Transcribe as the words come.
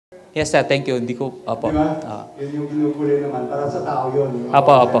Yes, sir. Thank you. Hindi ko, opo. Diba? Yun yung pinupuli naman. Para sa tao yun.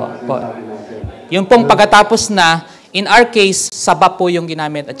 Opo. Yung pong pagkatapos na, in our case, saba po yung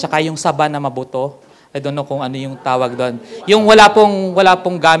ginamit at saka yung saba na mabuto. I don't know kung ano yung tawag doon. Yung wala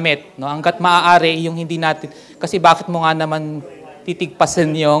pong gamit. No? Hanggat maaari, yung hindi natin, kasi bakit mo nga naman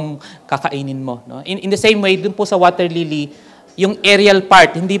titigpasin yung kakainin mo. No? In the same way, dun po sa water lily, yung aerial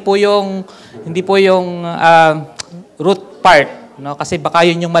part, hindi po yung root part. No? Kasi baka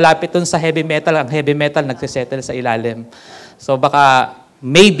yun yung malapit dun sa heavy metal. Ang heavy metal nagsisettle sa ilalim. So baka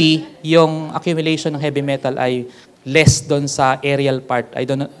maybe yung accumulation ng heavy metal ay less dun sa aerial part. I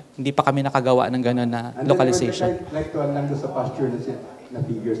don't know, hindi pa kami nakagawa ng gano'n na localization. Like to lang sa pasture na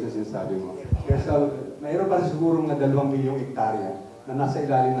figures na sinasabi mo. Mayroon pa sigurong na 2 milyong hektarya na nasa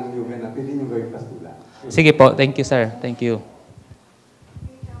ilalim ng niyugan na pwede nyo gawing pastula. Sige po. Thank you, sir. Thank you.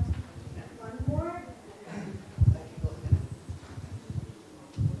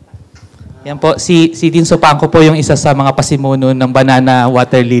 Yan po, si Dean Sopangco po yung isa sa mga pasimuno ng banana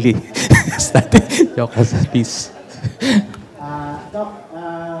water lily. Joke, please. Doc,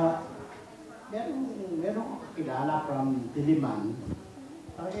 meron kilala from Diliman.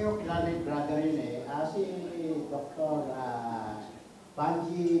 Ang iyong kilala yung brother yun si Dr.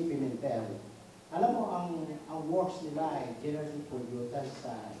 Banji Pimentel. Alam mo, ang works nila ay generally polluted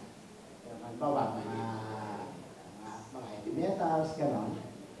sa mga heavy metals, gano'n.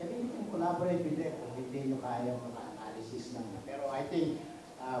 Kaya hindi kong collaborate with them kung hindi nyo kaya mga analysis ng. Pero I think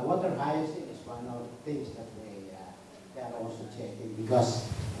water hyacinth is one of the things that they are also checking because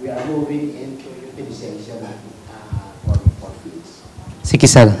we are moving into utilization for feeds. Sige,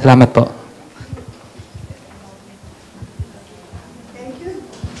 sir. Salamat po. Thank you,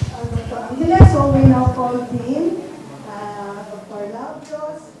 Dr. Angeles. So we now call Dean, Dr.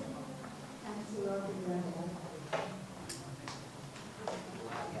 Labros, and Sir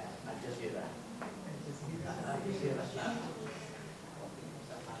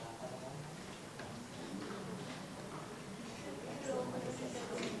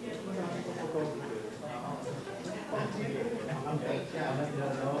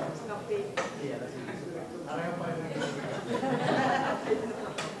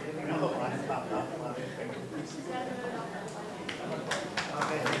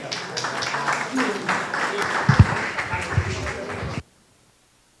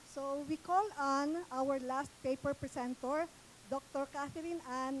So we call on our last paper presenter, Dr. Catherine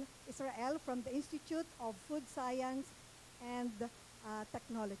Ann Israel from the Institute of Food Science and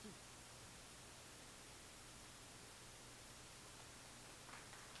Technology.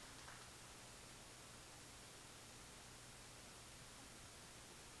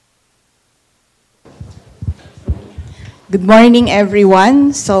 Good morning,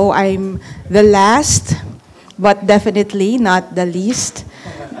 everyone. So I'm the last, but definitely not the least.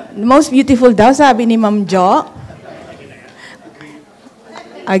 The most beautiful daw, sabi ni Ma'am Jo.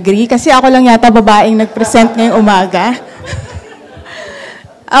 Agree? Kasi ako lang yata babaeng nag-present ngayong umaga.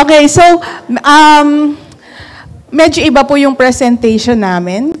 Okay, so medyo iba po yung presentation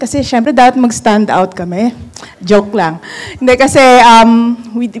namin. Kasi syempre dapat mag-stand out kami. Joke lang. Hindi kasi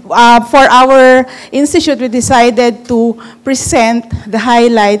for our institute, we decided to present the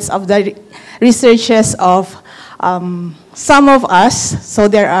highlights of the researches of some of us. So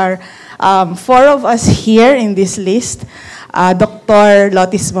there are 4 of us here in this list. Dr.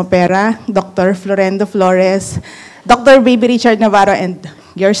 Lotis Mopera, Dr. Florendo Flores, Dr. Baby Richard Navarro, and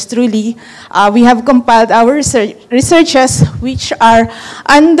yours truly. We have compiled our researches which are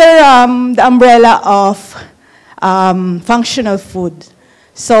under the umbrella of functional food.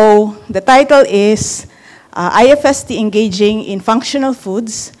 So the title is IFST Engaging in Functional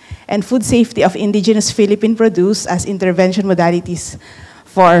Foods and Food Safety of Indigenous Philippine Produce as Intervention Modalities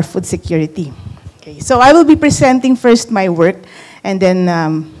for Food Security. Okay, so I will be presenting first my work and then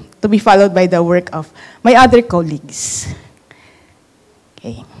to be followed by the work of my other colleagues.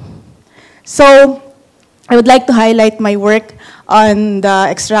 Okay. So I would like to highlight my work on the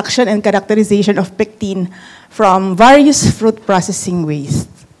extraction and characterization of pectin from various fruit processing waste.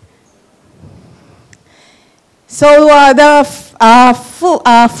 So the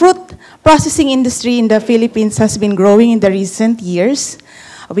fruit processing industry in the Philippines has been growing in the recent years.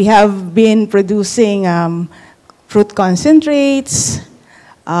 We have been producing fruit concentrates,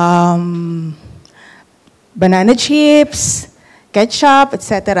 banana chips, ketchup,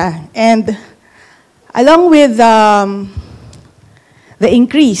 etc. And along with the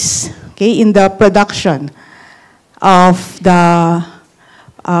increase, okay, in the production of the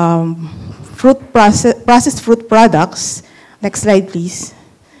processed fruit products, next slide please.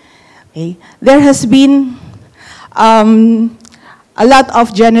 Okay. There has been a lot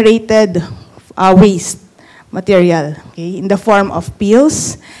of generated waste material, okay, in the form of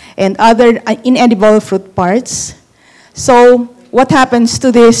peels and other inedible fruit parts. So what happens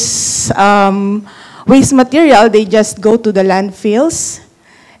to this waste material? They just go to the landfills,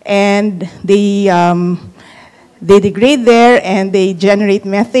 and they degrade there, and they generate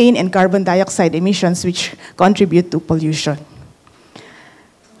methane and carbon dioxide emissions, which contribute to pollution.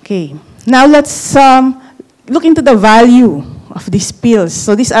 Okay, now let's look into the value of these peels.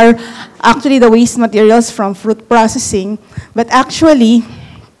 So these are actually the waste materials from fruit processing, but actually,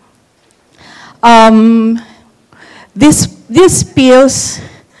 these peels,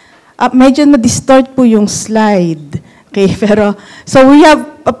 medyo na-distort po yung slide. Okay, pero, so we have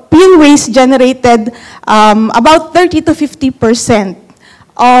a peel waste generated about 30 to 50%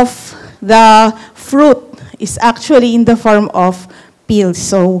 of the fruit is actually in the form of peels.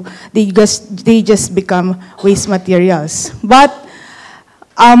 So they just become waste materials. But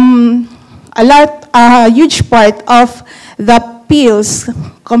a huge part of the peels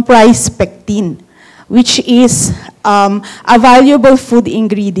comprise pectin, which is a valuable food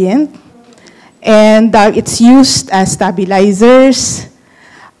ingredient, and it's used as stabilizers,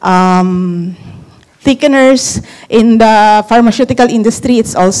 thickeners. In the pharmaceutical industry,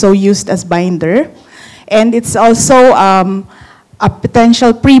 it's also used as binder, and it's also a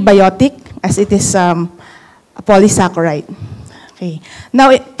potential prebiotic, as it is a polysaccharide. Okay.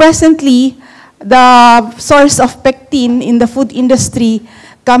 Now, presently, the source of pectin in the food industry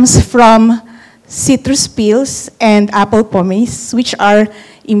comes from citrus peels and apple pomace, which are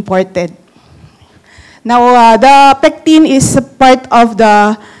imported. Now, the pectin is a part of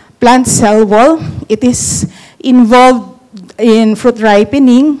the plant cell wall. It is involved in fruit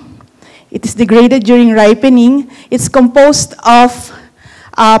ripening. It is degraded during ripening. It's composed of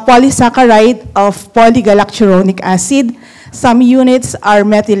polysaccharide of polygalacturonic acid. Some units are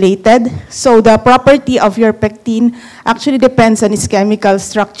methylated. So the property of your pectin actually depends on its chemical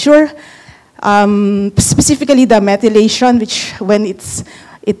structure, specifically the methylation, which when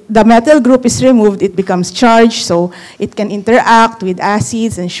the methyl group is removed, it becomes charged, so it can interact with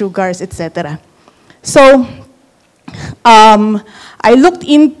acids and sugars, etc. So I looked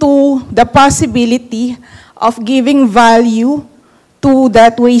into the possibility of giving value to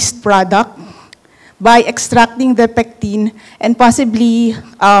that waste product by extracting the pectin and possibly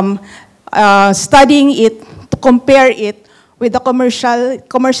studying it to compare it with the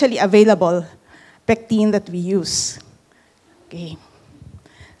commercially available pectin that we use. Okay.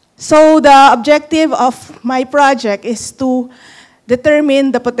 So the objective of my project is to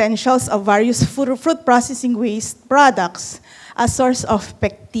determine the potentials of various fruit processing waste products as source of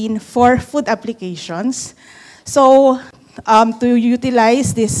pectin for food applications. So to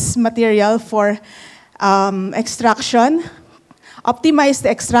utilize this material for extraction, optimize the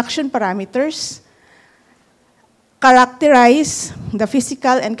extraction parameters, characterize the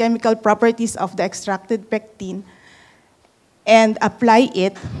physical and chemical properties of the extracted pectin, and apply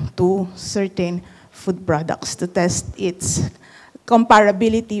it to certain food products to test its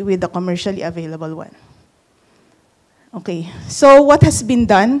comparability with the commercially available one. Okay, so what has been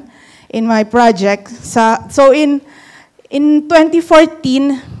done in my project? So in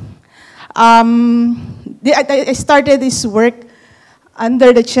 2014, I started this work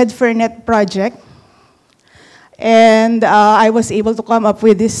under the Ched Fernet project, and I was able to come up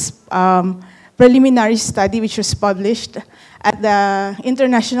with this preliminary study, which was published at the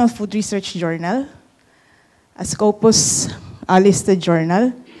International Food Research Journal, a Scopus listed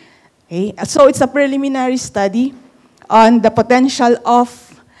journal. Okay. So it's a preliminary study on the potential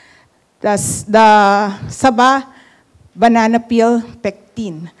of the Saba banana peel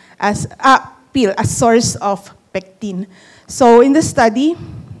pectin as a source of pectin. So in the study,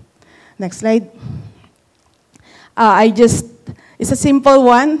 next slide, it's a simple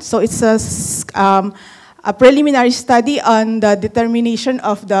one. So it's a preliminary study on the determination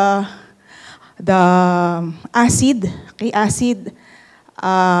of the acid, okay, acid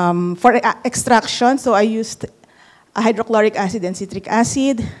for extraction. So I used a hydrochloric acid and citric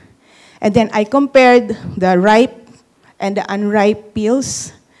acid, and then I compared the ripe and the unripe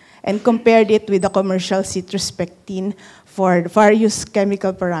peels and compared it with the commercial citrus pectin for various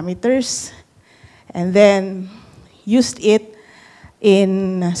chemical parameters, and then used it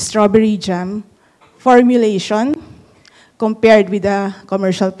in strawberry jam formulation compared with the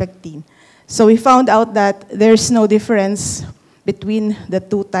commercial pectin. So we found out that there's no difference between the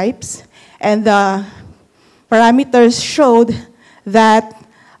two types, and the parameters showed that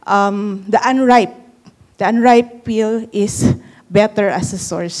the unripe peel is better as a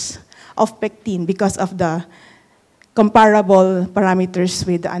source of pectin because of the comparable parameters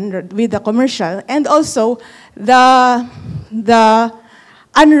with the commercial, and also the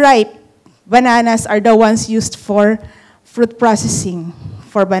unripe bananas are the ones used for fruit processing,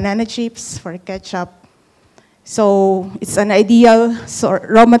 for banana chips, for ketchup. So it's an ideal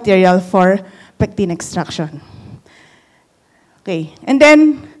raw material for pectin extraction. Okay, and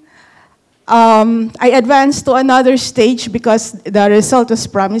then I advanced to another stage because the result was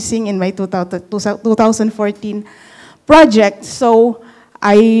promising in my 2014 project. So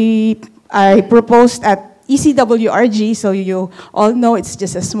I proposed at ECWRG, so you all know it's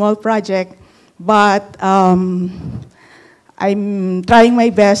just a small project, but I'm trying my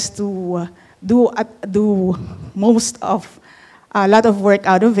best to do most of a lot of work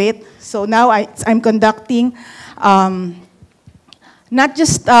out of it. So now I'm conducting not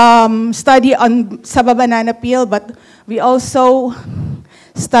just study on saba banana peel, but we also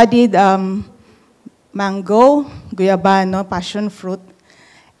studied mango, guyabano, passion fruit.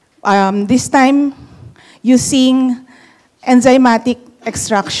 This time using enzymatic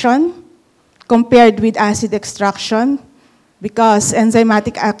extraction compared with acid extraction, because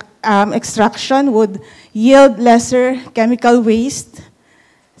enzymatic extraction would yield lesser chemical waste.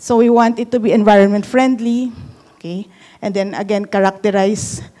 So we want it to be environment friendly, okay? And then again,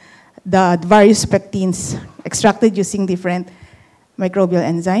 characterize the various pectins extracted using different microbial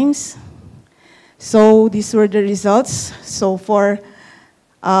enzymes. So these were the results. So for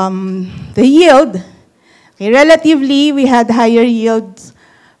the yield, okay, relatively, we had higher yields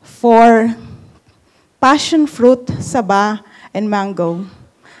for passion fruit, saba, and mango.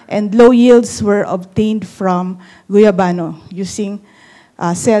 And low yields were obtained from guyabano using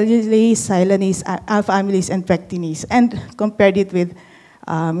cellulase, silanase, alpha amylase, and pectinase, and compared it with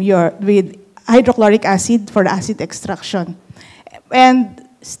hydrochloric acid for acid extraction. And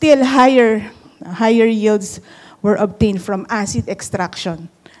still higher yields were obtained from acid extraction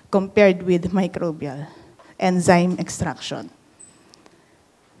compared with microbial enzyme extraction.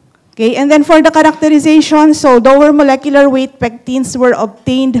 Okay, and then for the characterization, so lower molecular weight pectins were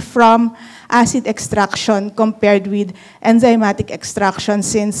obtained from acid extraction compared with enzymatic extraction,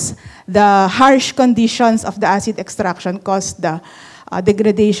 since the harsh conditions of the acid extraction caused the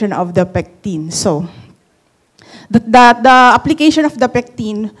degradation of the pectin. So the application of the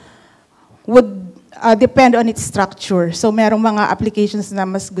pectin would depend on its structure. So merong mga applications na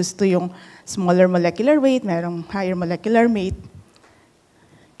mas gusto yung smaller molecular weight, merong higher molecular weight.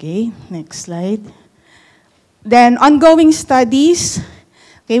 Okay, next slide. Then ongoing studies.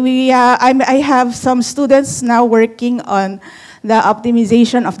 Okay, I have some students now working on the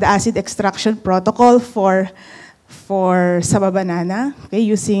optimization of the acid extraction protocol for saba banana, okay,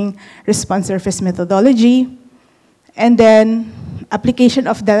 using response surface methodology. And then application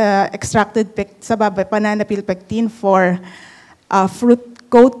of the extracted saba banana peel pectin for fruit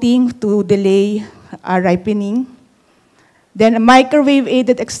coating to delay ripening. Then a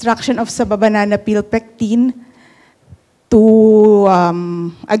microwave-aided extraction of saba banana peel pectin to,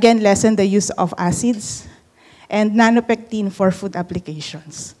 again, lessen the use of acids, and nanopectin for food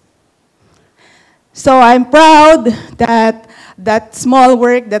applications. So I'm proud that that small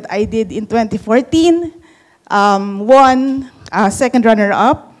work that I did in 2014 won a second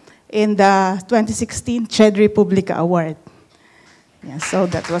runner-up in the 2016 CHED Republica Award. Yeah, so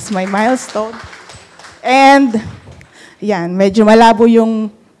that was my milestone. And yan, medyo malabo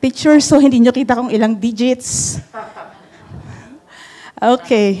yung picture, so hindi nyo kita kung ilang digits.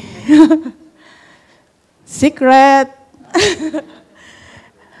 Okay. Secret.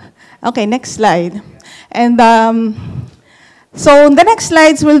 Okay, next slide. And so the next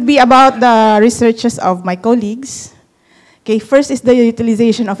slides will be about the researches of my colleagues. Okay, first is the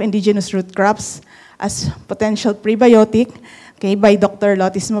utilization of indigenous root crops as potential prebiotic, okay, by Dr.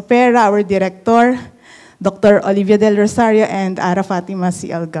 Lotis Mopera, our director, Dr. Olivia Del Rosario, and Ara Fatima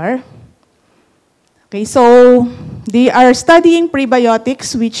C. Algar. Okay, so they are studying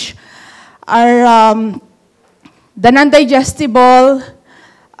prebiotics, which are the non-digestible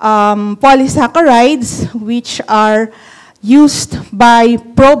polysaccharides, which are used by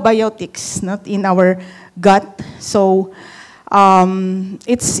probiotics, not in our gut. So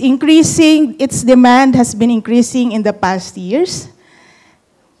it's increasing, its demand has been increasing in the past years.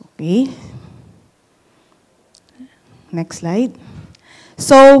 Okay. Next slide.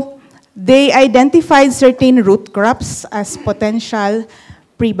 So they identified certain root crops as potential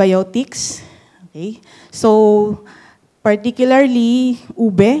prebiotics. Okay. So particularly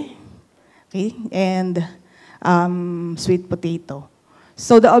ube, okay, and sweet potato.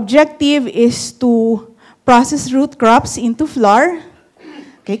 So the objective is to process root crops into flour,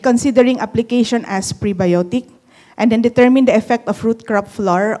 okay, considering application as prebiotic, and then determine the effect of root crop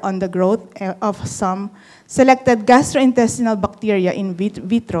flour on the growth of some selected gastrointestinal bacteria in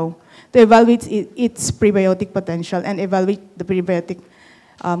vitro to evaluate its prebiotic potential and evaluate the prebiotic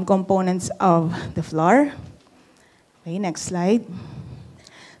components of the flour. Okay, next slide.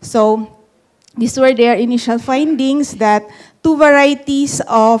 So these were their initial findings that 2 varieties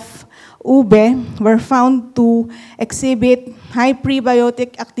of ube were found to exhibit high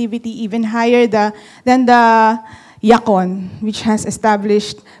prebiotic activity, even higher than the yacon, which has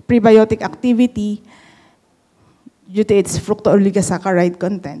established prebiotic activity due to its fructooligosaccharide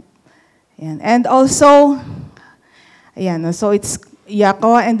content. And also, so it's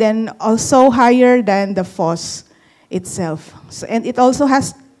yako, and then also higher than the FOS itself. So, and it also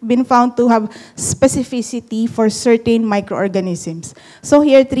has been found to have specificity for certain microorganisms. So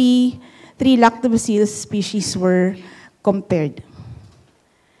here, three lactobacillus species were compared.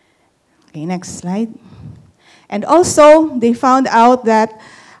 Okay, next slide. And also, they found out that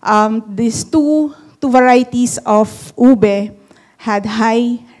these two varieties of ube had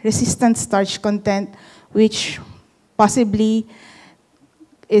high resistant starch content, which possibly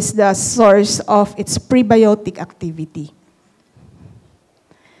is the source of its prebiotic activity.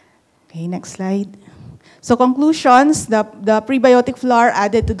 Okay, next slide. So conclusions, the prebiotic flour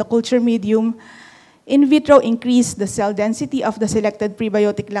added to the culture medium in vitro increased the cell density of the selected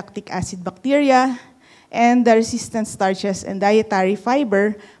prebiotic lactic acid bacteria, and the resistant starches and dietary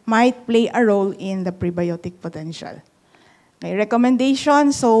fiber might play a role in the prebiotic potential. Okay,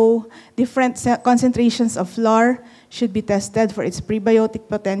 recommendation, so different concentrations of flour should be tested for its prebiotic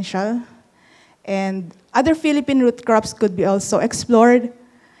potential, and other Philippine root crops could be also explored,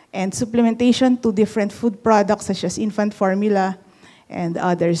 and supplementation to different food products such as infant formula and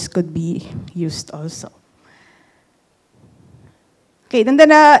others could be used also. Okay, then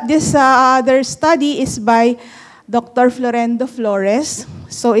this other study is by Dr. Florendo Flores.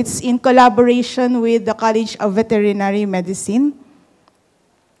 So it's in collaboration with the College of Veterinary Medicine.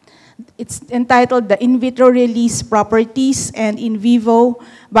 It's entitled The In Vitro Release Properties and In Vivo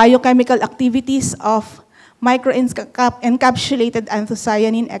Biochemical Activities of Microencapsulated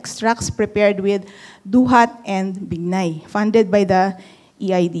Anthocyanin Extracts Prepared with Duhat and Bignay, funded by the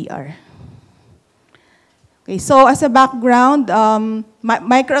EIDR. Okay, so as a background,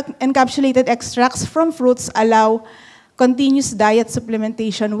 microencapsulated extracts from fruits allow continuous diet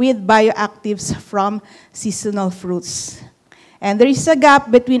supplementation with bioactives from seasonal fruits. And there is a gap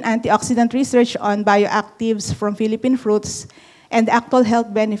between antioxidant research on bioactives from Philippine fruits and the actual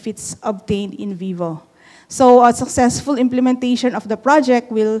health benefits obtained in vivo. So a successful implementation of the project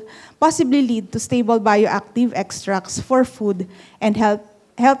will possibly lead to stable bioactive extracts for food and health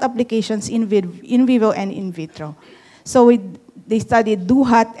applications in vivo and in vitro. So they studied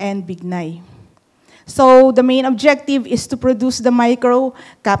Duhat and Bignay. So the main objective is to produce the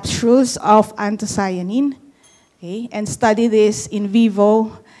microcapsules of anthocyanin, okay, and study this in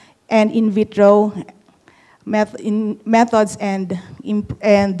vivo and in vitro methods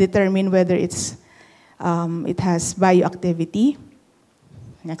and determine whether it has bioactivity.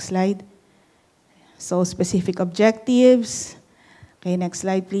 Next slide. So specific objectives. Okay, next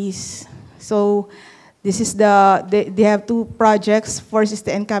slide, please. So this is they have 2 projects. First is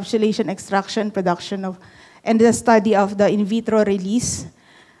the encapsulation, extraction, production of, and the study of the in vitro release.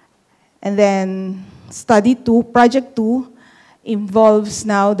 And then study 2, project 2, involves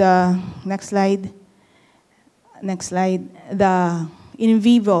now the, next slide, the in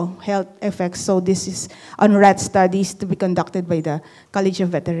vivo health effects. So this is on rat studies to be conducted by the College of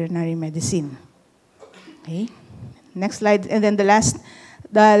Veterinary Medicine. Okay, next slide. And then the last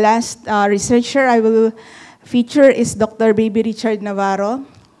researcher I will feature is Dr. Baby Richard Navarro.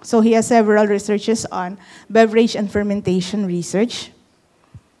 So he has several researches on beverage and fermentation research.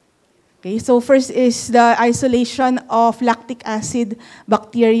 Okay, so first is the isolation of lactic acid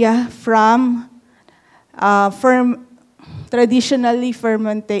bacteria from traditionally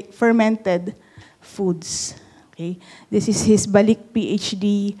fermented foods. Okay, this is his Balik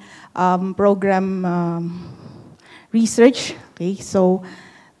PhD program research. Okay, so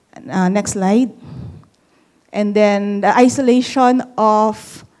next slide. And then the isolation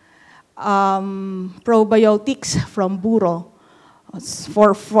of probiotics from buro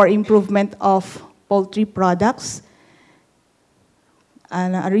for improvement of poultry products.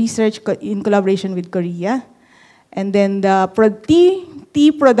 And a research in collaboration with Korea. And then the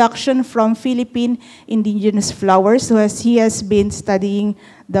tea production from Philippine indigenous flowers. So he has been studying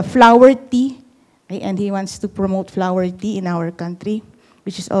the flower tea, okay, and he wants to promote flower tea in our country,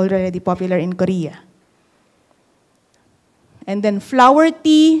 which is already popular in Korea. And then flower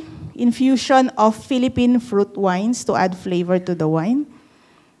tea infusion of Philippine fruit wines to add flavor to the wine.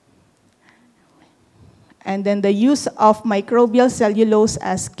 And then the use of microbial cellulose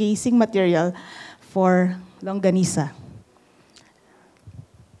as casing material for longanisa.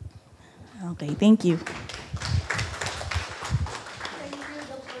 Okay, thank you. Thank you,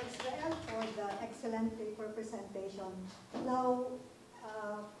 Dr. Israel, for the excellent paper presentation. Now,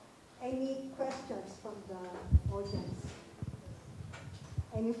 any questions from the audience?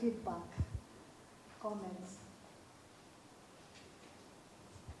 Any feedback, comments?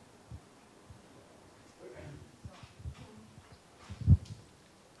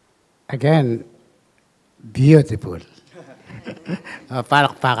 Again, beautiful.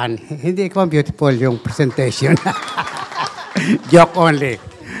 Palakpakan. Hindi ko beautiful yung presentation. Joke only.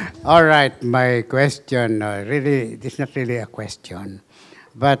 All right, my question, really, this is not really a question.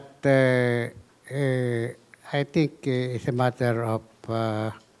 But I think it's a matter of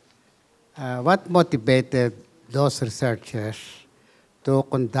what motivated those researchers to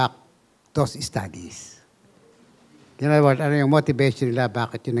conduct those studies. You know what, ano yung motivation nila,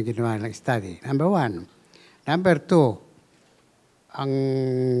 bakit yun ang ginawa ng study? Number one. Number two, ang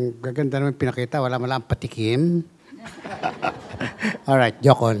gaganda naman pinakita, wala malang patikim. Alright,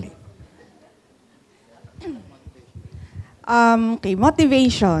 joke only. Okay,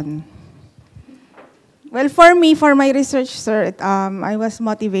 motivation. Well, for me, for my research, sir, I was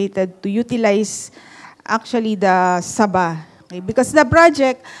motivated to utilize actually the saba. Okay, because the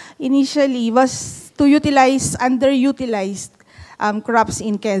project initially was to utilize underutilized crops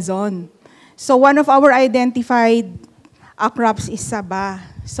in Quezon. So one of our identified crops is saba.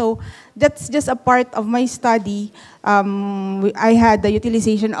 So that's just a part of my study. I had the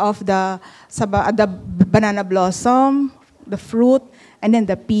utilization of the saba, the banana blossom, the fruit, and then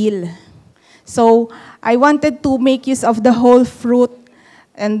the peel. So I wanted to make use of the whole fruit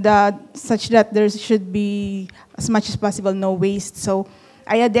and such that there should be, as much as possible, no waste. So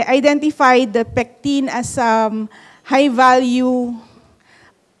I identified the pectin as high-value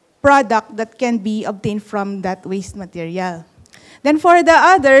product that can be obtained from that waste material. Then for the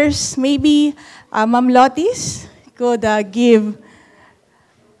others, maybe Ma'am Lotis could give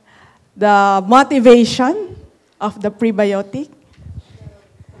the motivation of the prebiotic.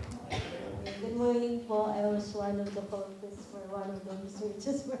 Good morning po. I was one of the focus for one of the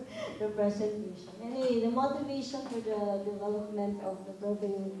researchers for the presentation. Anyway, the motivation for the development of the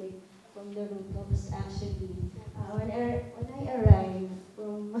probiotic from the root was actually when I arrived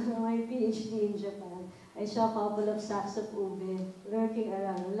from my PhD in Japan, I saw a couple of sacks of ube lurking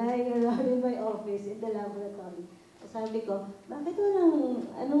around, lying around in my office in the laboratory. Sabi ko, bakit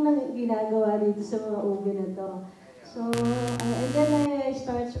anong ginagawa dito sa mga ube na to? So, and then I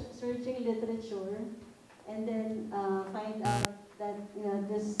start searching literature and then find out that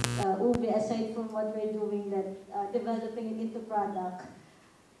this ube, aside from what we're doing, that developing it into product,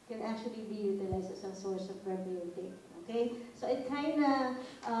 can actually be utilized as a source of probiotic. Okay? So it kind of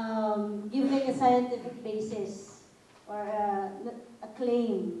giving a scientific basis or a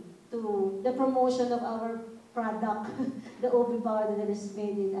claim to the promotion of our product, the ube powder that is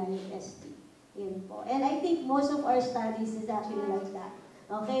made in IFST. Yun po. And I think most of our studies is actually like that.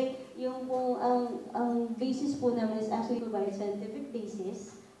 Okay? Yung po, ang basis po naman is actually provide scientific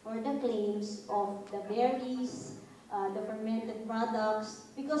basis for the claims of the berries, the fermented products,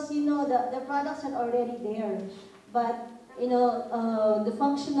 because the products are already there. But the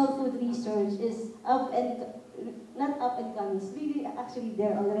functional food research is not up and coming, it's really actually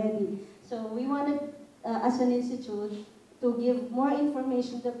there already. So we wanted, as an institute, to give more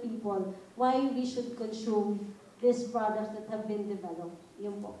information to people why we should consume these products that have been developed.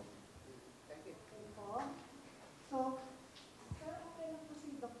 Yun po. Thank you. So, sir, okay na po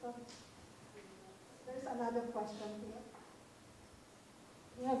si Dr. There's another question here.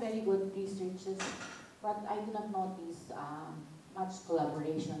 We have very good researches, but I do not notice much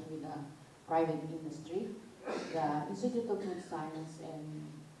collaboration with the private industry. The Institute of Food Science and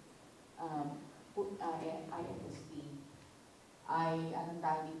IFST anong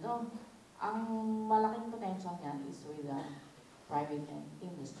tawag dito? Ang malaking potential niyan is with the private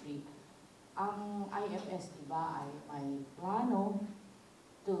industry. Ang IFST ba ay may plano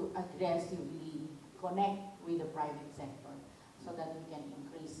to aggressively connect with the private sector so that we can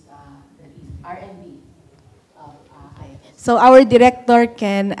increase the R&D of IFST. So our director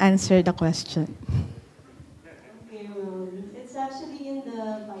can answer the question. Okay, well, it's actually in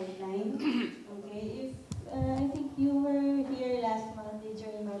the pipeline. Okay, I think you were here last Monday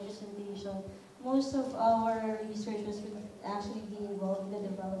during my presentation. Most of our researchers would actually be involved in the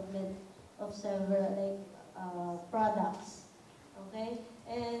development of several products. Okay,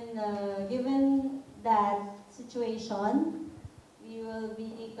 And given that situation, we will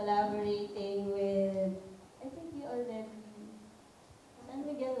be collaborating with, I think you already, San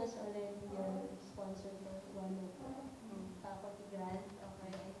Miguel was already your sponsor for one of faculty grant.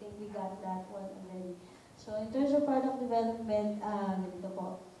 Okay, I think we got that one already. So in terms of product development, ganito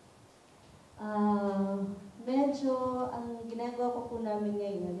po. Medyo ang ginagawa po namin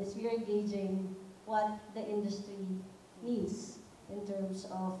ngayon is we are gauging what the industry needs in terms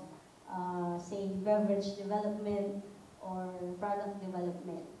of, say, beverage development or product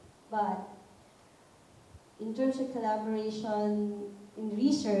development. But in terms of collaboration in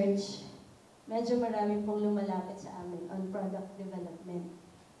research, medyo marami pong lumalapit sa amin on product development.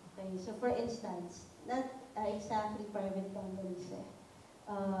 Okay, so for instance, not exactly private companies.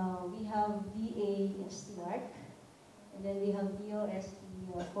 We have DA STARC, and then we have DOST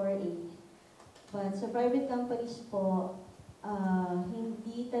 4A. But sa private companies po,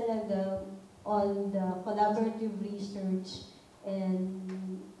 hindi talaga on the collaborative research,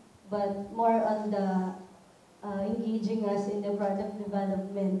 but more on the engaging us in the product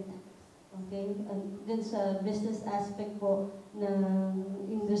development. Okay? Dun sa business aspect po ng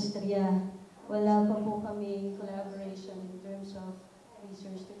industriya, wala pa po kami collaboration in terms of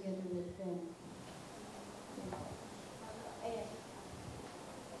research together with them.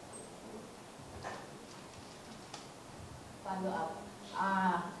 Follow up.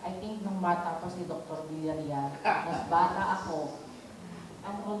 I think nung bata pa si Dr. Villarreal, mas bata ako,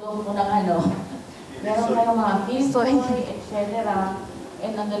 ang mundo mo ng meron kayong mga Fistoy, etc.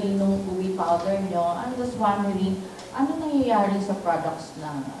 And ang galing nung ubi powder nyo. I'm just wondering, ano nangyayari sa products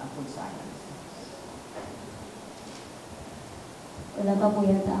ng food science? Wala pa po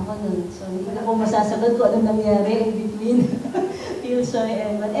yata ako nun. So, hindi na po masasagot ko anong nangyari in between Philsoy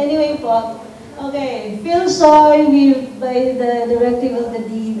and... But anyway po, okay, Philsoy, by the directive of the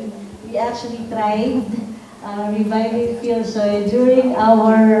Dean, we actually tried reviving Philsoy during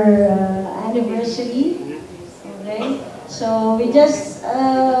our anniversary. Okay? So, we're just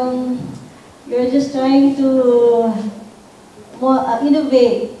trying to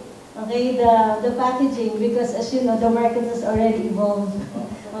innovate. Okay, the packaging, because as you know, the market has already evolved.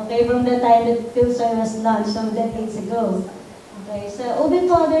 Okay, from the time that Philsoy was launched some decades ago. Okay, so ube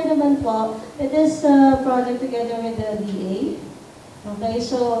powder naman po, it is a project together with the DA. Okay,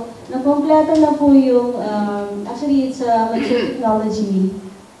 so nakompleto na po yung, actually it's a mature technology.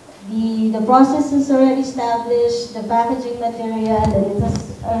 The process is already established, the packaging material, and it has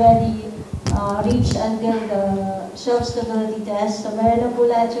already reached until the shelf stability test. So meron na po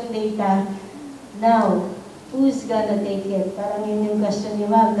lahat yung data. Now, who's gonna take it? Parang yun yung question ni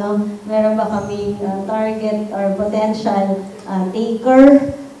ma'am, no? Meron ba kaming target or potential taker?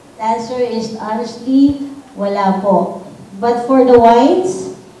 The answer is honestly, wala po. But for the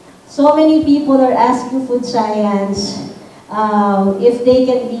wines, so many people are asking food science if they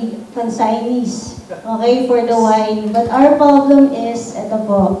can be consignees, okay, for the wine. But our problem is, ito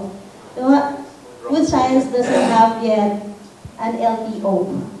po, food science doesn't have yet an LTO.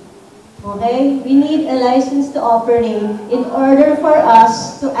 Okay? We need a license to operate in order for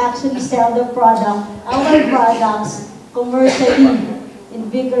us to actually sell the product, our products, commercially in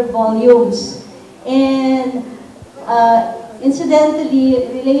bigger volumes. And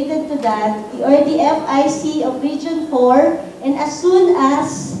incidentally, related to that, the RDFIC of Region 4, and as soon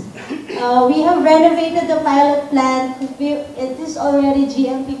as we have renovated the pilot plant, it is already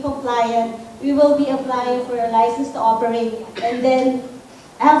GMP compliant, we will be applying for a license to operate. And then,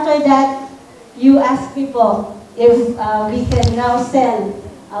 after that, you ask people if we can now sell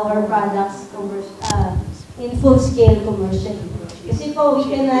our products in full-scale commercially. Kasi po, we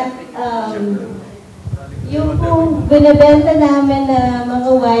cannot, yung kung binibenta namin na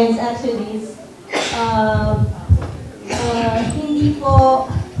mga wines, actually, hindi po,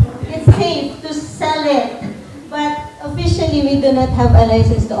 it's safe to sell it. But officially, we do not have a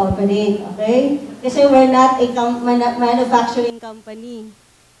license to operate, okay? Kasi we're not a manufacturing company.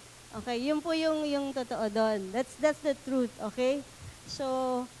 Okay, yun po yung totoo doon. That's the truth, okay?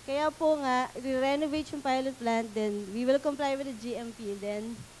 So, kaya po nga, re-renovate yung pilot plant, then we will comply with the GMP,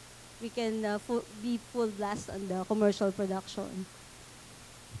 then we can be full blast on the commercial production.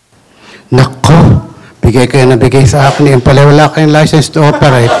 Nako, bigay kayo na bigay sa akin. Yung pala wala kayong license to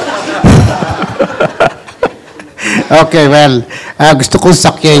operate. Okay, well, gusto kong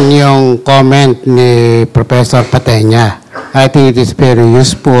sakyan yung comment ni Professor Patenya. I think it is very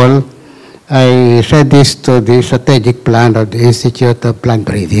useful. I read this to the strategic plan of the Institute of Plant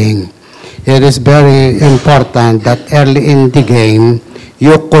Breeding. It is very important that early in the game,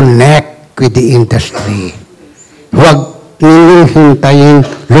 you connect with the industry. Huwag ninyong hintayin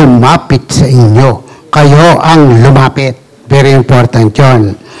lumapit sa inyo. Kayo ang lumapit. Very important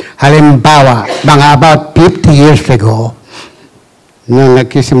yun. Halimbawa, mga about 50 years ago, nung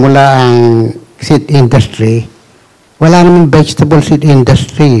nagsisimula ang seed industry, wala namang vegetable seed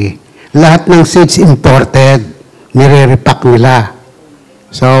industry. Lahat ng seeds imported, nire-repack nila.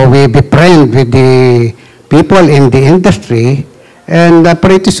 So we befriend with the people in the industry, and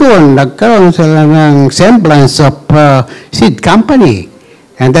pretty soon, nagkaroon sila ng semblance of seed company.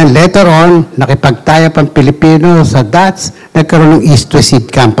 And then later on, nakipagtaya pang Pilipino sa Dutch, nagkaroon ng East West Seed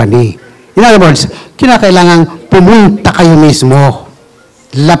Company. In other words, kinakailangan pumunta kayo mismo.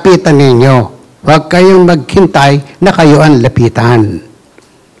 Lapitan ninyo. Huwag kayong maghintay na kayo ang lapitan.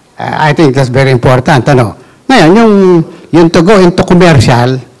 I think that's very important. Ano? Ngayon, yung to go into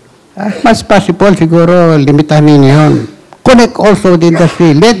commercial, mas possible siguro limitahan ninyo yun. Connect also the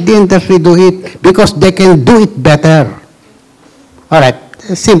industry. Let the industry do it because they can do it better. Alright.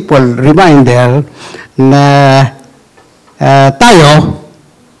 Simple reminder na tayo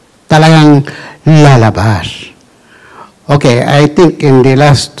talagang lalabas. Okay, I think in the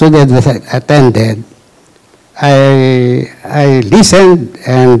last student that I attended, I listened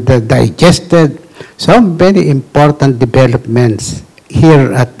and digested some very important developments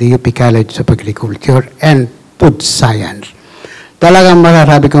here at the UP College of Agriculture and Food Science. Talagang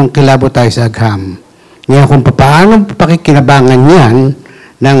masasabi kong kilabo tayo sa agham. Ngayon kung paano pakikinabangan yan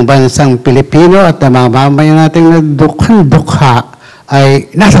ng bansang Pilipino at ng mga mamayan natin na dukhang-dukha ay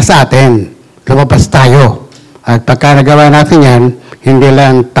nasa sa atin. Lumabas tayo. At pagka nagawa natin yan, hindi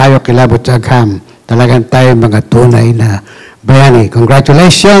lang tayo kilabot sa agham. Talagang tayo mga tunay na bayani.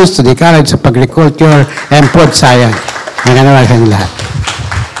 Congratulations to the College of Agriculture and Food Science. Magandang sa lahat.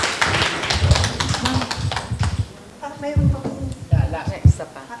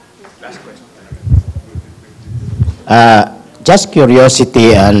 Just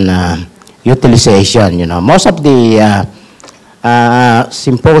curiosity and utilization, most of the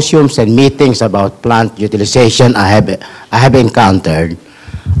symposiums and meetings about plant utilization I have encountered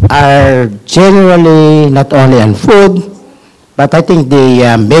are generally not only on food, but I think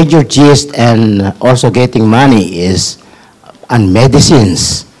the major gist and also getting money is on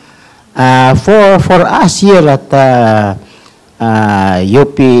medicines. For us here at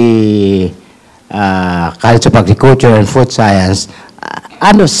UP College of Agriculture and Food Science,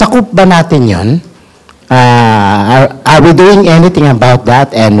 sakop ba natin yun? Are we doing anything about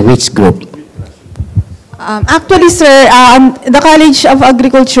that, and which group? Actually, sir, the College of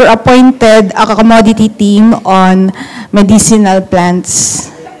Agriculture appointed a commodity team on medicinal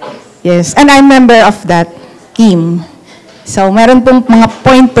plants. Yes, and I'm member of that team. So, meron pong mga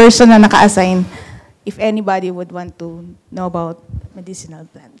point person na naka-assign if anybody would want to know about medicinal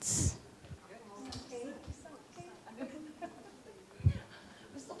plants.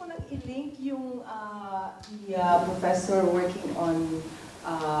 I-link yung professor working on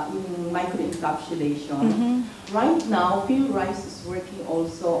yung microencapsulation. Right now, Phil Rice is working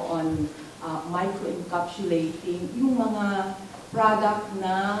also on microencapsulating yung mga product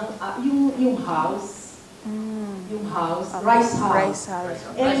na yung house, rice house.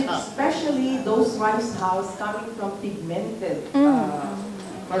 And especially those rice house coming from pigmented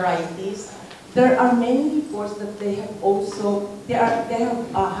varieties. There are many reports that they have also, they have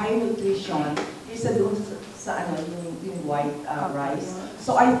high nutrition. Isa doon sa yung white rice.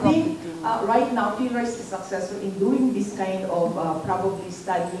 So I think right now, Phil Rice is successful in doing this kind of probably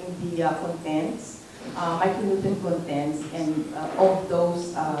studying the contents, micronutrient contents, and of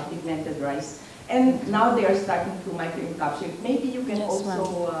those pigmented rice. And now they are starting to microencapsulate. Maybe you can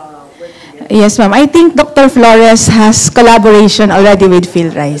also work together. Yes, ma'am. I think Dr. Flores has collaboration already with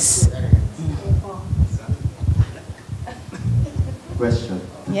Phil Rice. Question.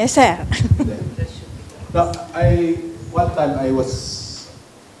 Yes, sir. Now, one time I was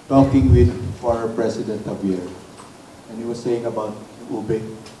talking with former President Javier, and he was saying about ube,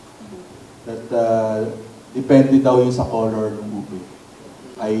 that depende daw yung sa color ng ube,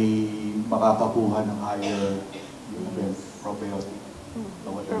 ay makakakuha ng higher probiotic.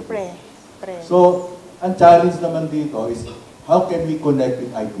 So, ang challenge naman dito is, how can we connect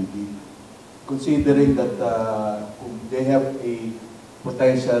with IPB? Considering that they have a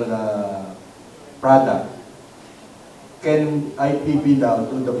potential product, can IPB now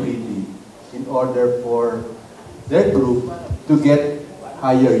do the breeding in order for their group to get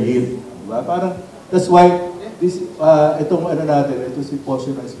higher yield? Diba? Parang, that's why this, itong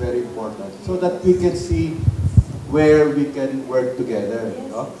symposium is very important, so that we can see where we can work together.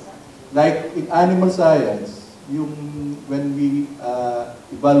 No? Like in animal science, when we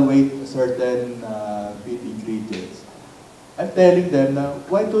evaluate certain feed ingredients, I'm telling them na,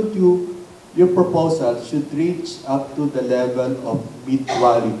 why don't your proposal should reach up to the level of meat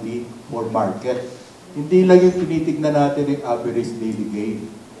quality for market. Hindi lang yung tinitignan natin yung average daily gain,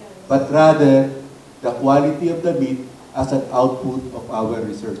 but rather the quality of the meat as an output of our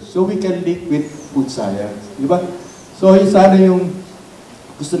research. So we can link with food science. Di ba? So yun sana yung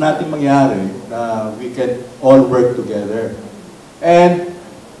gusto natin mangyari, na we can all work together. And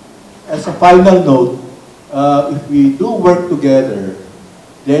as a final note, if we do work together,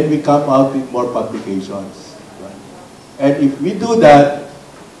 then we come out with more publications. And if we do that,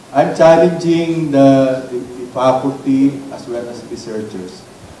 I'm challenging the faculty as well as researchers.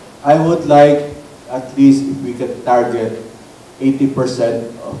 I would like, at least if we can target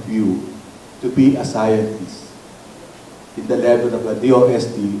 80% of you to be a scientist in the level of a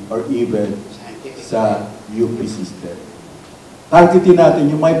DOST or even sa UP system. Targetin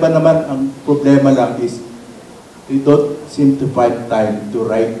natin, yung may iba naman, ang problema lang is they don't seem to find time to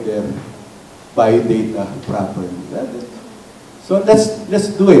write their biodata properly. So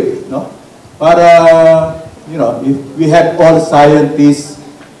let's do it, no? Para, you know, if we have all scientists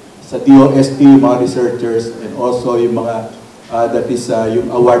sa DOST, mga researchers, and also yung mga, that is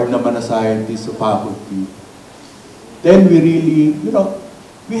yung award naman na scientists sa faculty, then we really, you know,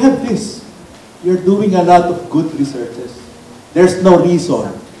 we have this. You're doing a lot of good researches. There's no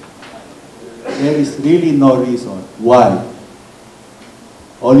reason. There is really no reason why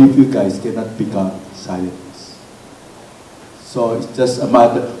all of you guys cannot become scientists. So it's just a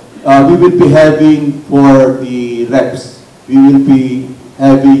matter. We will be having, for the reps, we will be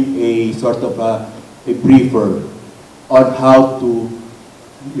having a sort of a briefer on how to,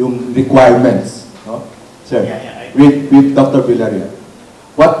 yung requirements, no? Sir, with Dr. Villarreal.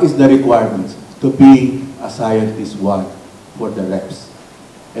 What is the requirements to be a scientist one for the reps?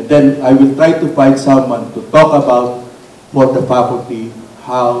 And then I will try to find someone to talk about for the faculty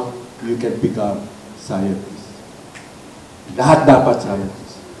how you can become scientists. Lahat dapat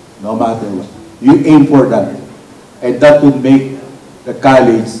scientists, no matter what. You aim for that. And that would make the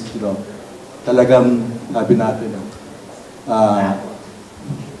college, you know, talagang, sabi natin,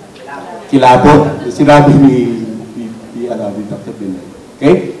 kilabot. Sinabi ni Dr. Bilay.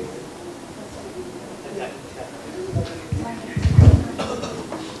 Okay?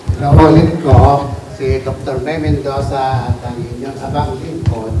 Naulit ko, si Dr. May Mendoza at ang inyong abang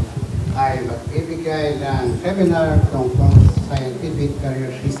lingkod ay magbibigay ng seminar tungkol scientific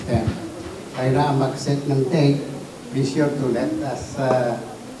career system. Kaya mag-set ng date, be sure to let us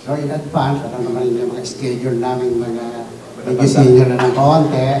know in advance. Ano naman yung mga schedule namin, mga nagising nyo na ng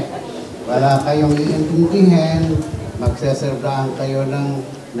konti. Wala kayong iintindihin, magseserbrahan kayo ng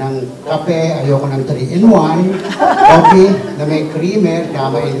kape, ayoko ng 3-in-1, coffee na may creamer,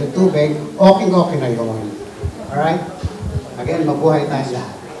 kamay ng tubig, okay na yun. Alright? Again, mabuhay tayo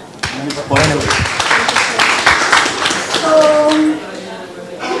lahat. So,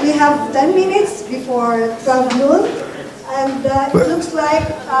 we have 10 minutes before 12 noon, and it looks like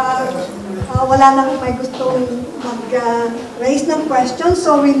wala nang may gustong mag-raise ng questions,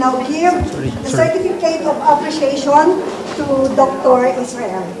 so we now give the certificate of appreciation to Dr.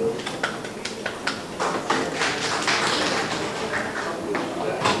 Israel.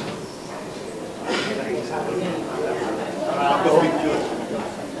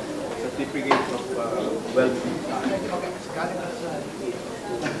 Certificate of well-being.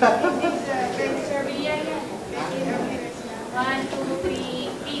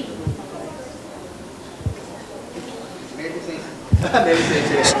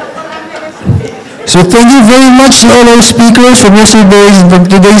 So thank you very much to all our speakers from yesterday's and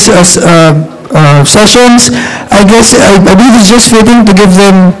today's sessions. I believe it's just fitting to give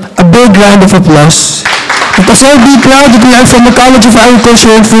them a big round of applause. Let us all be proud that we are from the College of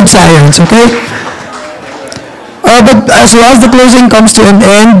Agriculture and Food Science, okay? But as the closing comes to an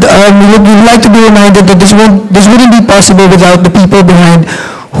end, we'd like to be reminded that this wouldn't be possible without the people behind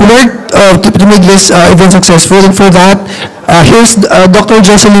who worked to make this event successful. And for that, here's Dr.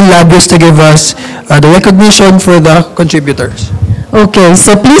 Jocelyn Labres to give us the recognition for the contributors. Okay,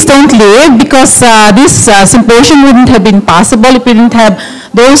 so please don't leave, because this symposium wouldn't have been possible if we didn't have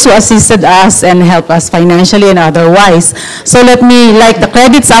those who assisted us and helped us financially and otherwise. So let me, like the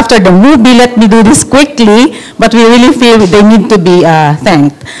credits after the movie, let me do this quickly, but we really feel they need to be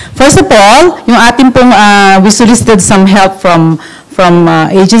thanked. First of all, yung ating pong, we solicited some help from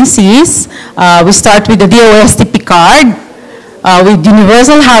agencies. We start with the DOST Picard, with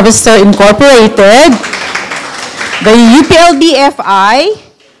Universal Harvester Incorporated, the UPLB-FI,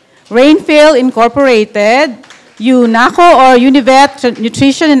 Rainfield Incorporated, UNACO or Univet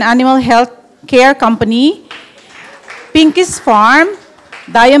Nutrition and Animal Health Care Company, Pinky's Farm,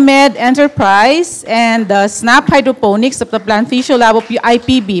 Diomed Enterprise, and Snap Hydroponics of the Plant Physio Lab of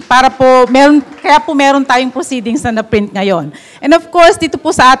IPB. Kaya po meron tayong proceedings na na-print ngayon. And of course, dito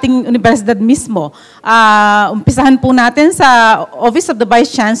po sa ating universidad mismo, umpisahan po natin sa Office of the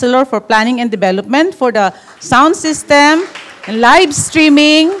Vice Chancellor for Planning and Development for the sound system, and live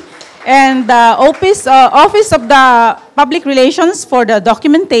streaming, and the Office of the Public Relations for the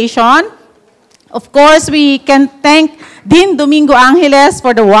documentation. Of course, we can thank Dean Domingo Angeles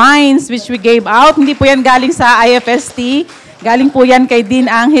for the wines which we gave out. Hindi po yan galing sa IFST. Galing po yan kay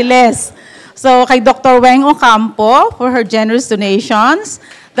Dean Angeles. So, kay Dr. Weng Ocampo for her generous donations.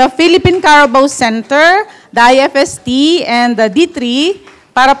 The Philippine Carabao Center, the IFST, and the D3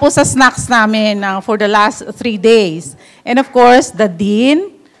 para po sa snacks namin for the last 3 days. And of course, the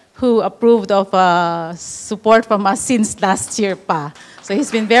Dean who approved of support from us since last year pa. So,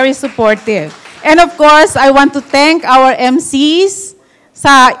 he's been very supportive. And of course, I want to thank our MCs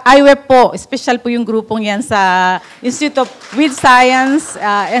sa IWEP po. Special po yung grupong yan sa Institute of Weed Science,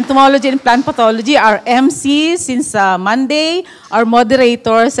 Entomology and Plant Pathology, our MCs since Monday, our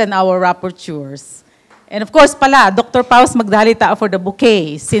moderators, and our rapporteurs. And of course pala, Dr. Paus Magdalita for the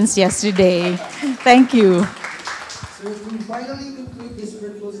bouquet since yesterday. Thank you. So we finally conclude this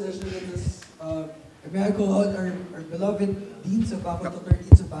virtual session with this, may I call out our beloved Dean Sabango, Dr. Dean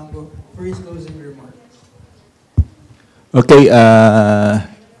Sabango, for his closing remarks. Okay,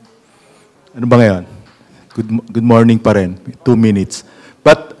 ano ba ngayon? Good morning pa rin, 2 minutes.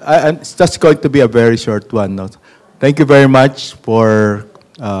 But it's just going to be a very short one. No? Thank you very much for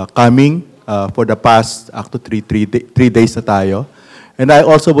coming for the past, actually 3 days na tayo. And I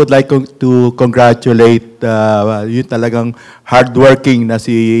also would like to congratulate yung talagang hardworking na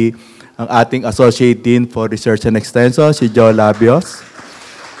ang ating Associate Dean for Research and Extension, si Joe Labios.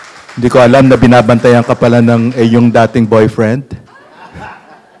 Hindi ko alam na binabantayan ka pala ng yung dating boyfriend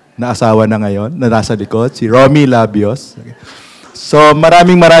na asawa na ngayon, na nasa likod, si Romy Labios. So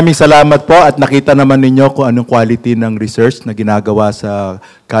maraming salamat po at nakita naman ninyo kung anong quality ng research na ginagawa sa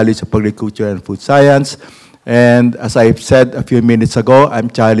College of Agriculture and Food Science. And as I've said a few minutes ago, I'm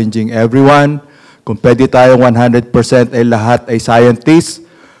challenging everyone. Kung pwede tayong 100% ay lahat ay scientists,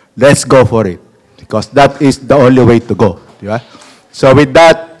 let's go for it. Because that is the only way to go. Di ba? So with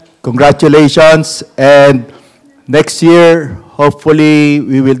that, congratulations. And next year, hopefully,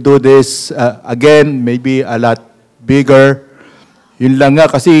 we will do this again, maybe a lot bigger. Yun lang nga,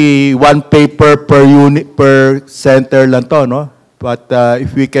 kasi 1 paper per unit, per center lang to, no? But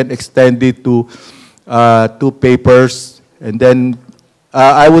if we can extend it to 2 papers, and then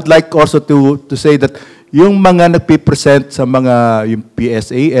I would like also to say that yung mga nagpipresent sa mga yung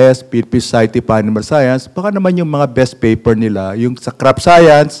PSAS, Philippine Society for Animal Science, baka naman yung mga best paper nila, yung sa crop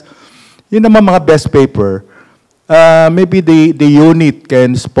science, yun naman mga best paper, maybe the unit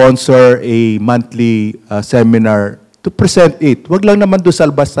can sponsor a monthly seminar to present it. Wag lang naman doon sa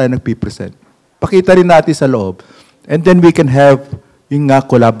labas tayo nagpipresent. Pakita rin natin sa loob. And then we can have yung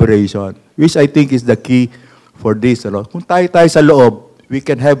collaboration, which I think is the key for this. Ano? Kung tayo sa loob, we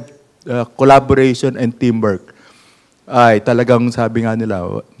can have collaboration and teamwork. Ay, talagang sabi nga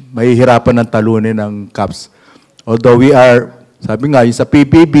nila, mahihirapan ng talunin ng CAFS. Although we are, sabi nga, yung sa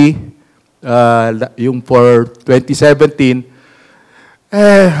PPB, yung for 2017,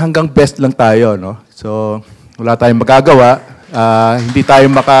 hanggang best lang tayo, no? So, wala tayong magagawa. Hindi tayo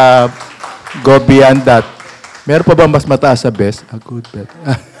maka-go beyond that. Meron pa ba mas mataas sa best? A good bet.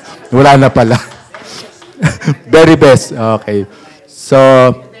 Wala na pala. Very best. Okay. So,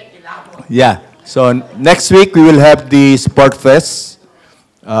 yeah. So, next week, we will have the Sport Fest.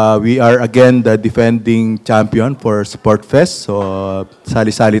 We are again the defending champion for Sport Fest. So,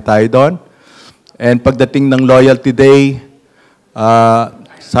 sali-sali tayo doon. And pagdating ng Loyalty Day,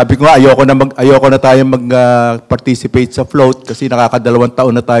 sabi ko nga, ayoko na tayo mag-participate sa float kasi nakakadalawang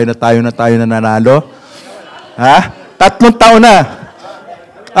taon na tayo nanalo. Ha? 3 taon na.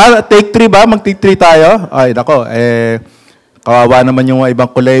 Take 3 ba? Mag-take 3 tayo? Ay, nako. Kawawa naman yung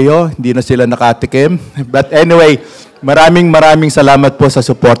ibang koleyo. Hindi na sila nakatikim. But anyway, maraming salamat po sa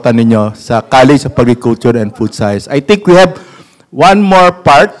suporta ninyo sa College of Agriculture and Food Science. I think we have one more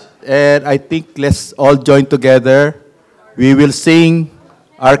part, and I think let's all join together. We will sing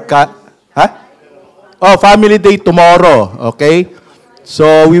our Family Day tomorrow, okay?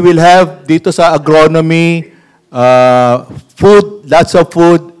 So we will have dito sa agronomy, food, lots of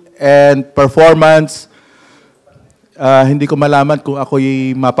food and performance. Hindi ko malaman kung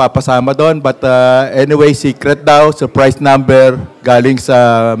ako'y mapapasama doon, but anyway, secret daw, surprise number galing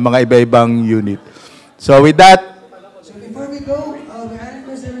sa mga iba-ibang unit. So with that, so before we go, may I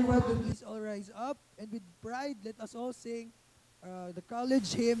request everyone to please all rise up and with pride. side, let us all sing the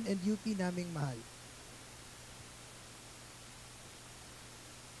college hymn and UP Naming Mahal.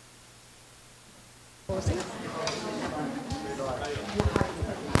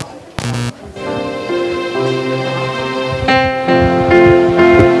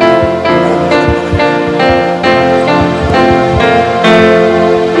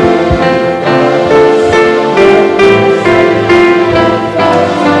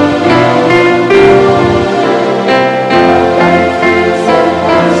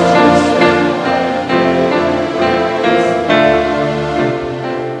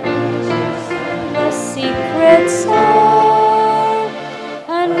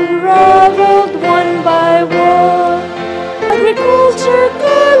 Unraveled one by one, agriculture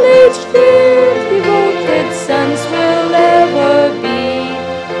college dear, devoted sons will ever be.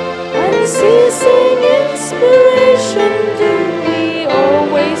 Unceasing inspiration do we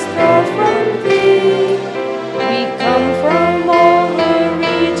always draw from thee. We come from all the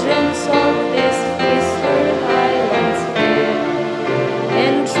regions of this eastern highlands here,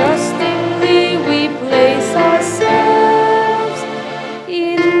 and trustingly we place ourselves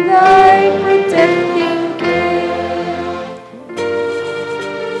in thy protecting care.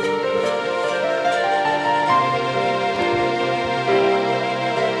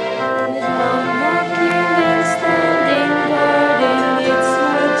 With Mount Makiling standing guarding its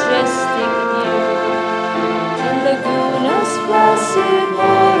majestic view, and Laguna's placid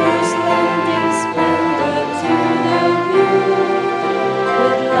waters lending splendor to the view,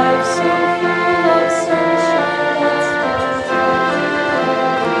 with life so full of sunshine that's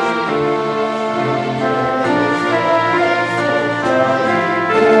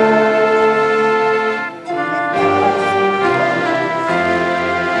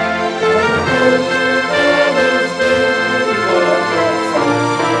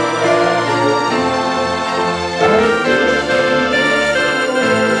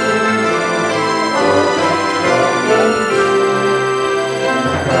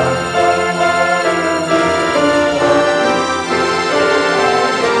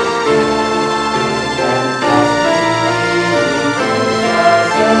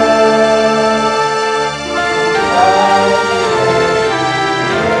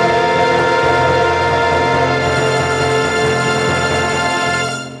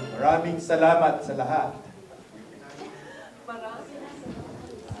Maraming salamat sa lahat.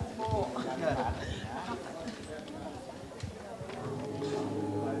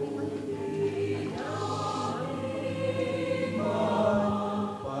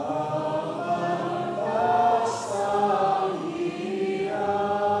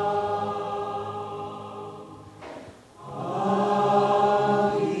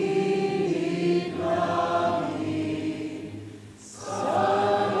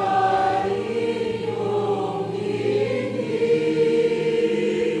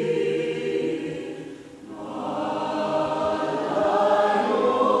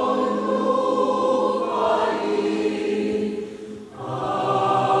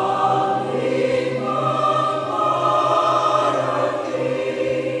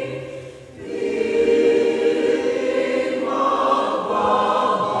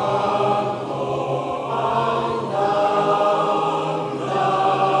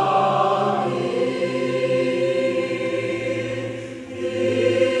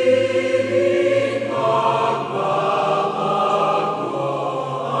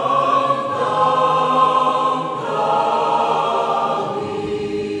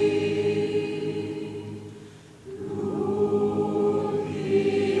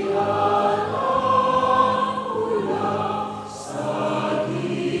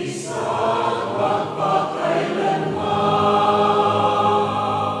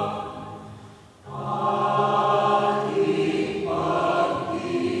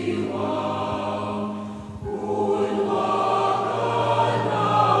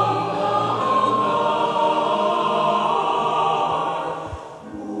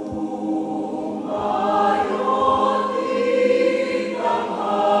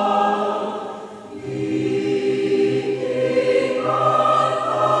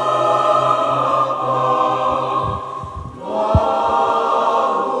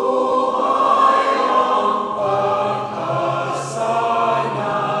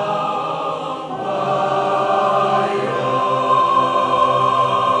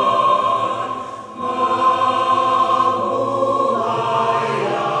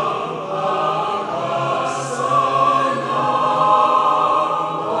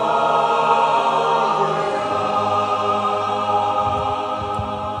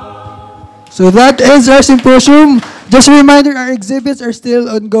 So that ends our symposium. Just a reminder, our exhibits are still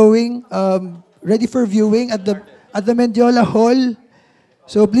ongoing. ready for viewing at the Mendiola Hall.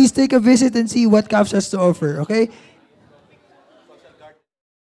 So please take a visit and see what CAFS has to offer, okay?